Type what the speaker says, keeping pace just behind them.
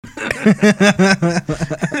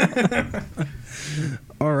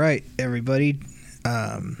All right, everybody.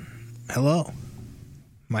 Hello.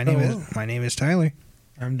 My name is Tyler.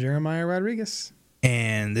 I'm Jeremiah Rodriguez.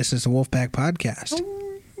 And this is the Wolfpack Podcast.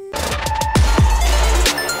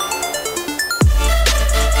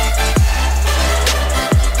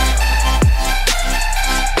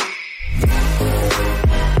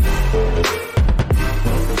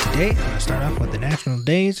 Today, I'm going to start off with the national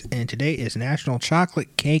days, and today is National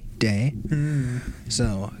Chocolate Cake Day.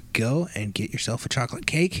 So go and get yourself a chocolate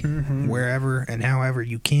cake wherever and however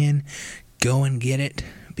you can. Go and get it,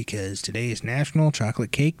 because today is National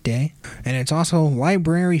Chocolate Cake Day, and it's also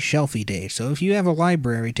Library Shelfie Day. So if you have a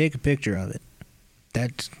library, take a picture of it.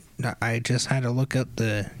 I just had to look up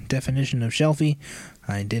the definition of shelfie.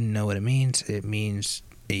 I didn't know what it means. It means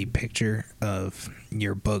a picture of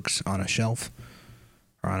your books on a shelf,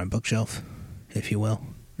 or on a bookshelf, if you will.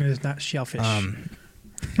 It is not shellfish.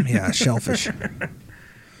 Yeah, shellfish.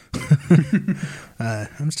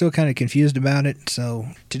 I'm still kind of confused about it. So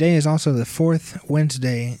today is also the fourth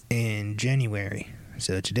Wednesday in January.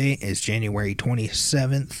 So today is January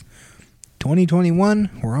 27th,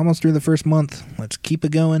 2021. We're almost through the first month. Let's keep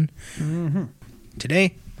it going.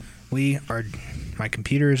 Today, my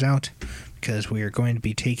computer is out because we are going to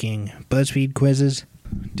be taking BuzzFeed quizzes,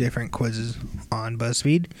 different quizzes on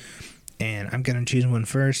BuzzFeed. And I'm going to choose one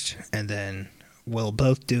first, and then we'll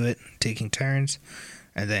both do it, taking turns.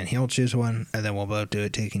 And then he'll choose one, and then we'll both do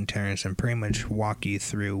it, taking turns, and pretty much walk you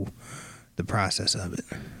through the process of it,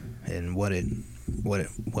 and what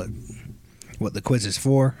the quiz is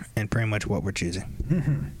for, and pretty much what we're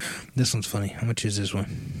choosing. This one's funny. I'm gonna choose this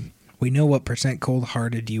one. We know what %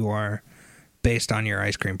 cold-hearted you are based on your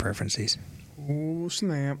ice cream preferences. Oh,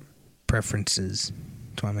 snap. Preferences.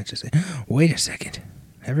 That's what I meant to say. Wait a second.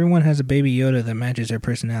 Everyone has a Baby Yoda that matches their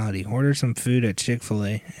personality. Order some food at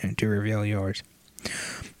Chick-fil-A to reveal yours.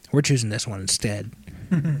 We're choosing this one instead.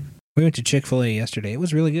 We went to Chick-fil-A yesterday. It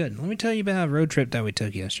was really good. Let me tell you about a road trip that we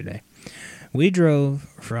took yesterday. We drove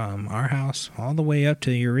from our house all the way up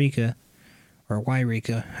to Eureka, or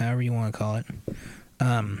Yreka, however you want to call it.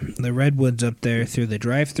 The redwoods up there through the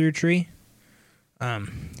drive-through tree.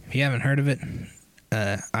 If you haven't heard of it,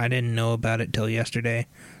 I didn't know about it till yesterday.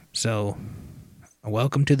 So,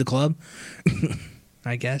 welcome to the club,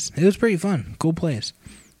 I guess. It was pretty fun. Cool place.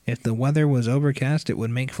 If the weather was overcast, it would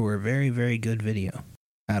make for a very, very good video.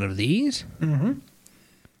 Out of these?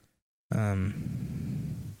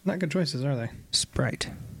 Not good choices, are they? Sprite.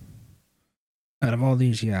 Out of all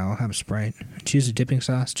these, yeah, I'll have Sprite. Choose a dipping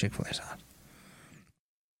sauce, Chick-fil-A sauce.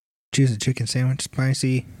 Choose a chicken sandwich,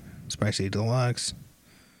 spicy deluxe.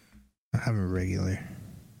 I'll have a regular.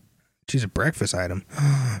 Choose a breakfast item.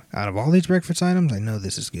 Out of all these breakfast items, I know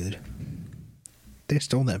this is good. They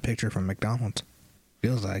stole that picture from McDonald's.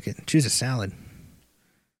 Feels like it. Choose a salad.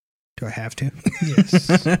 Do I have to?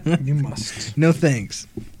 Yes, you must. No thanks.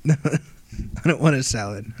 I don't want a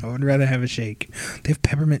salad. I would rather have a shake. They have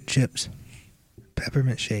peppermint chips.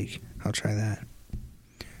 Peppermint shake. I'll try that.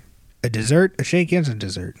 A dessert? A shake is a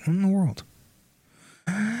dessert. What in the world?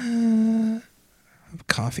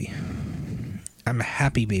 Coffee. I'm a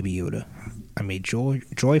happy Baby Yoda. I'm a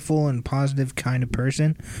joyful and positive kind of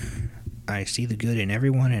person. I see the good in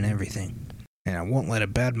everyone and everything. And I won't let a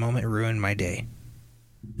bad moment ruin my day.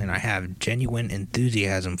 And I have genuine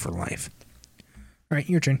enthusiasm for life. All right,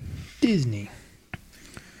 your turn. Disney.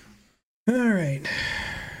 All right.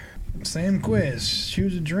 Same quiz.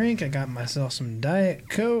 Choose a drink. I got myself some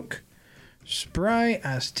Diet Coke, Sprite,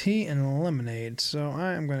 iced tea, and lemonade. So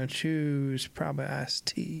I am going to choose probably iced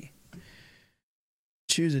tea.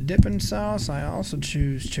 Choose a dipping sauce. I also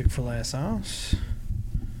choose Chick-fil-A sauce.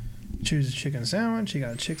 Choose a chicken sandwich. You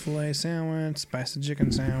got a Chick-fil-A sandwich, spicy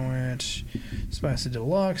chicken sandwich, spicy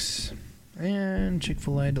deluxe, and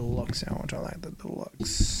Chick-fil-A deluxe sandwich. I like the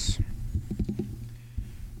deluxe.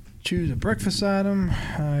 Choose a breakfast item.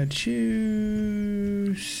 I choose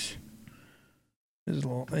this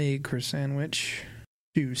little egg croissant sandwich.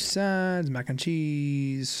 Choose sides, mac and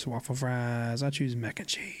cheese, waffle fries. I choose mac and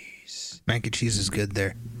cheese. Mac and cheese is good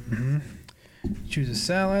there. Choose a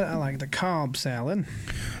salad. I like the Cobb salad.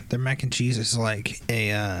 Their mac and cheese is like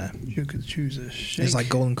a... You could choose a shake. It's like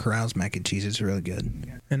Golden Corral's mac and cheese. It's really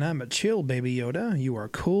good. And I'm a chill Baby Yoda. You are a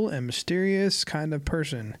cool and mysterious kind of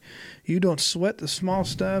person. You don't sweat the small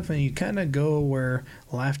stuff, and you kind of go where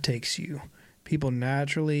life takes you. People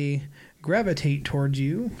naturally gravitate towards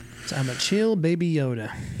you. So I'm a chill Baby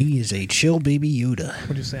Yoda. He is a chill Baby Yoda.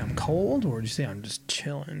 Would you say I'm cold, or would you say I'm just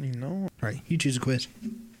chilling, you know? All right, you choose a quiz.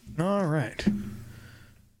 All right.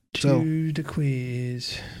 Choose the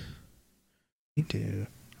quiz. Me too.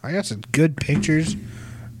 I got some good pictures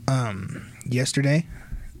Yesterday,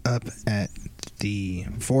 up at the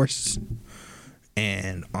forests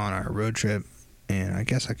and on our road trip, and I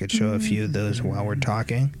guess I could show a few of those while we're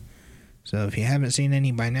talking. So if you haven't seen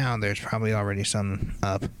any by now, there's probably already some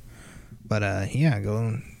up. But yeah, go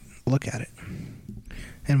and look at it.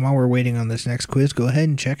 And while we're waiting on this next quiz, go ahead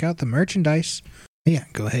and check out the merchandise. Yeah,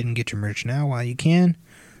 go ahead and get your merch now while you can.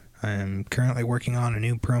 I'm currently working on a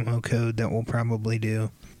new promo code that we'll probably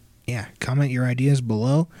do. Yeah, comment your ideas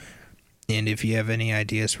below. And if you have any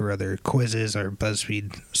ideas for other quizzes or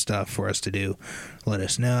BuzzFeed stuff for us to do, let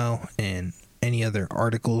us know. And any other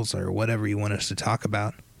articles or whatever you want us to talk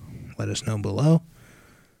about, let us know below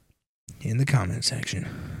in the comment section.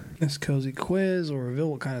 This cozy quiz will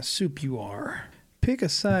reveal what kind of soup you are. Pick a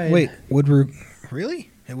side. Wait,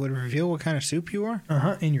 really? It would reveal what kind of soup you are?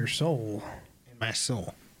 In your soul. In my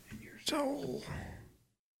soul. In your soul.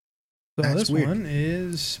 So That's this weird. one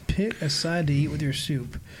is pick a side to eat with your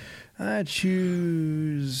soup. I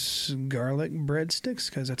choose garlic breadsticks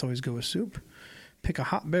because that's always go with soup. Pick a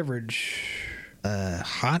hot beverage.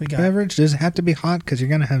 Hot beverage? Does it have to be hot? Because you're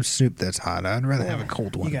going to have soup that's hot. I'd rather have a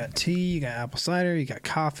cold one. You got tea, you got apple cider, you got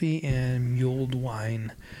coffee, and mulled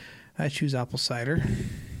wine. I choose apple cider.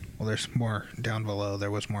 Well, there's more down below.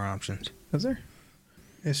 There was more options. Was there?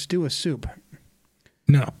 Is stew a soup?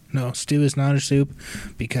 No, stew is not a soup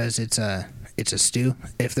because it's a stew.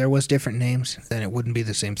 If there was different names, then it wouldn't be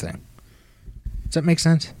the same thing. Does that make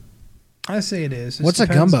sense? I say it is. What's a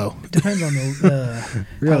gumbo? Depends on the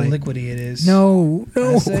Really? how liquidy it is. No.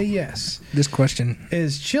 I say yes. This question.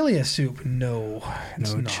 Is chili a soup? No,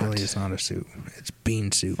 it's not. Chili is not a soup. It's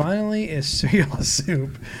bean soup. Finally, is cereal a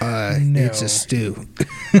soup? No. It's a stew.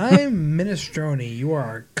 I'm minestrone. You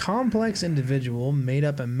are a complex individual made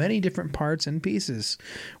up of many different parts and pieces.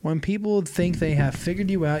 When people think they have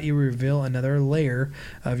figured you out, you reveal another layer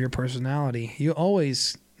of your personality.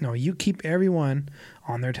 You keep everyone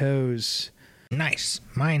on their toes. Nice.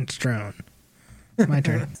 Minestrone. My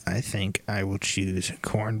turn. I think I will choose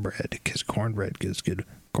cornbread because cornbread goes good.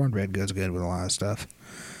 Cornbread goes good with a lot of stuff.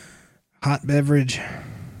 Hot beverage.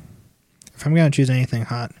 If I'm going to choose anything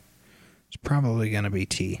hot, it's probably going to be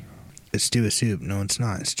tea. Is stew a soup? No, it's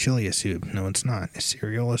not. Is chili a soup? No, it's not. Is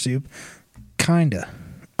cereal a soup? Kinda.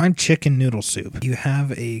 I'm chicken noodle soup. You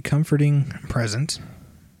have a comforting presence,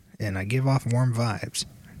 and I give off warm vibes.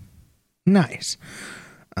 Nice.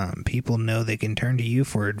 People know they can turn to you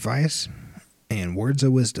for advice and words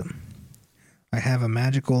of wisdom. I have a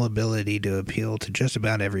magical ability to appeal to just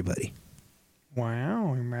about everybody.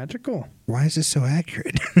 Wow, you're magical. Why is this so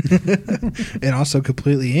accurate? And also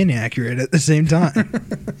completely inaccurate at the same time.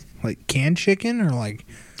 Like canned chicken or like...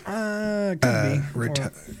 Could be. Or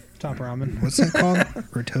top ramen. What's that called?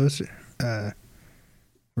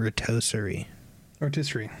 Rotisserie.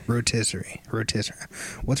 What's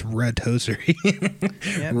rotisserie?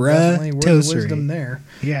 Yep, definitely words of wisdom there.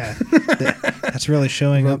 Yeah. That's really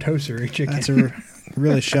showing up. Rotisserie chicken. That's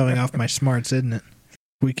really showing off my smarts, isn't it?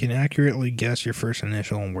 We can accurately guess your first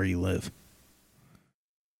initial and where you live.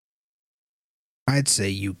 I'd say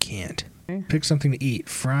you can't. Pick something to eat.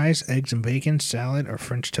 Fries, eggs and bacon, salad, or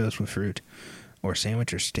French toast with fruit. Or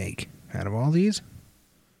sandwich or steak. Out of all these,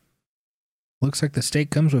 looks like the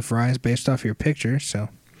steak comes with fries based off your picture, so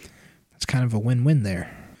that's kind of a win-win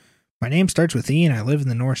there. My name starts with E and I live in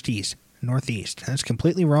the Northeast. That's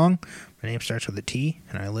completely wrong. My name starts with a T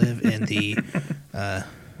and I live in the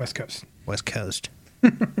West Coast.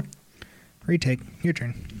 Retake. Your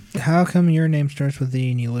turn. How come your name starts with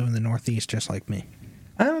E and you live in the Northeast just like me?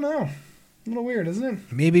 I don't know. A little weird, isn't it?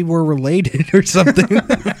 Maybe we're related or something.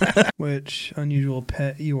 Which unusual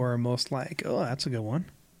pet you are most like? Oh, that's a good one.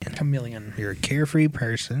 Chameleon. You're a carefree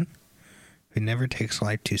person who never takes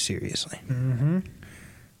life too seriously. Mm-hmm.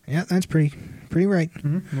 Yeah, that's pretty right.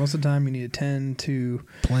 Mm-hmm. Most of the time, you need to tend to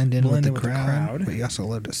blend in with the crowd, but you also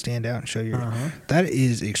love to stand out and show your... That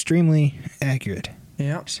is extremely accurate.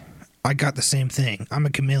 Yeah. I got the same thing. I'm a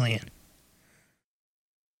chameleon.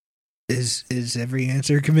 Is every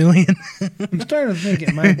answer a chameleon? I'm starting to think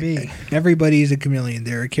it might be. Everybody's a chameleon.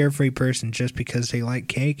 They're a carefree person just because they like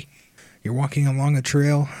cake. You're walking along a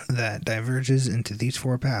trail that diverges into these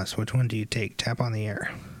 4 paths. Which one do you take? Tap on the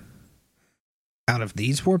air. Out of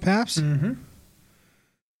these 4 paths? Mm-hmm.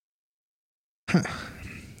 Huh.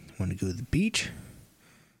 Want to go to the beach?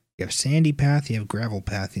 You have sandy path, you have gravel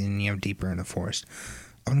path, and then you have deeper in the forest.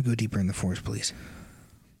 I want to go deeper in the forest, please.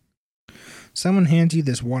 Someone hands you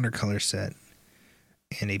this watercolor set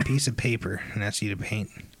and a piece of paper and asks you to paint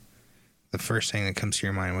the first thing that comes to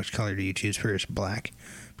your mind. Which color do you choose first? Black.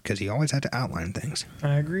 Because you always have to outline things.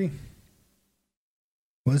 I agree.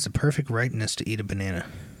 What is the perfect ripeness to eat a banana?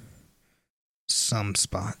 some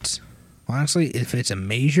spots. Honestly, if it's a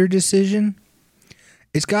major decision,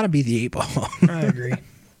 it's got to be the 8-ball. I agree.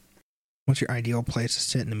 What's your ideal place to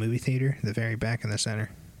sit in the movie theater? The very back in the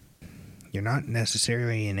center. You're not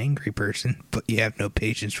necessarily an angry person, but you have no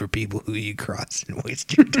patience for people who you cross and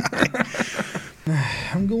waste your time.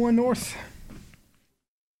 I'm going north.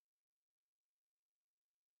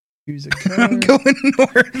 Use a card. I'm going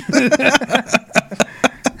north.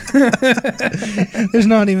 There's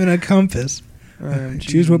not even a compass.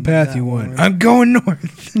 Choose what path you want. I'm going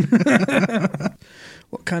north.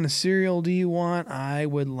 What kind of cereal do you want? I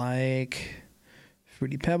would like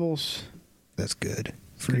Fruity Pebbles. That's good.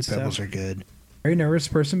 Fruity Pebbles are good. Very nervous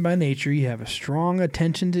person by nature. You have a strong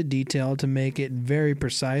attention to detail to make it very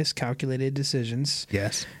precise, calculated decisions.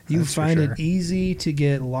 Yes. You find it easy to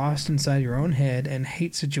get lost inside your own head and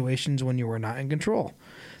hate situations when you are not in control.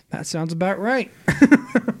 That sounds about right.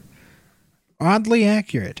 Oddly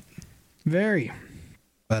accurate. Very.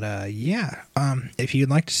 But yeah, if you'd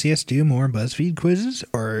like to see us do more BuzzFeed quizzes,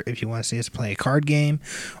 or if you want to see us play a card game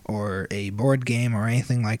or a board game or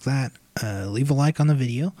anything like that, leave a like on the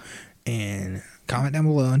video and comment down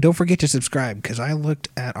below. And don't forget to subscribe, because I looked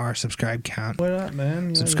at our subscribe count. What up,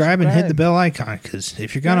 man? Subscribe and hit the bell icon, because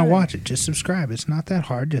if you're going to watch it, just subscribe. It's not that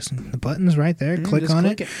hard. Just the button's right there. Click on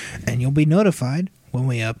it, and you'll be notified when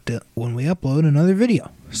we upload another video.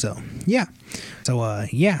 So, yeah. So,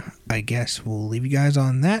 yeah, I guess we'll leave you guys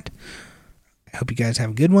on that. I hope you guys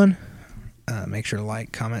have a good one. Make sure to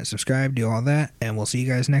like, comment, subscribe, do all that, and we'll see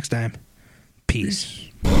you guys next time. Peace.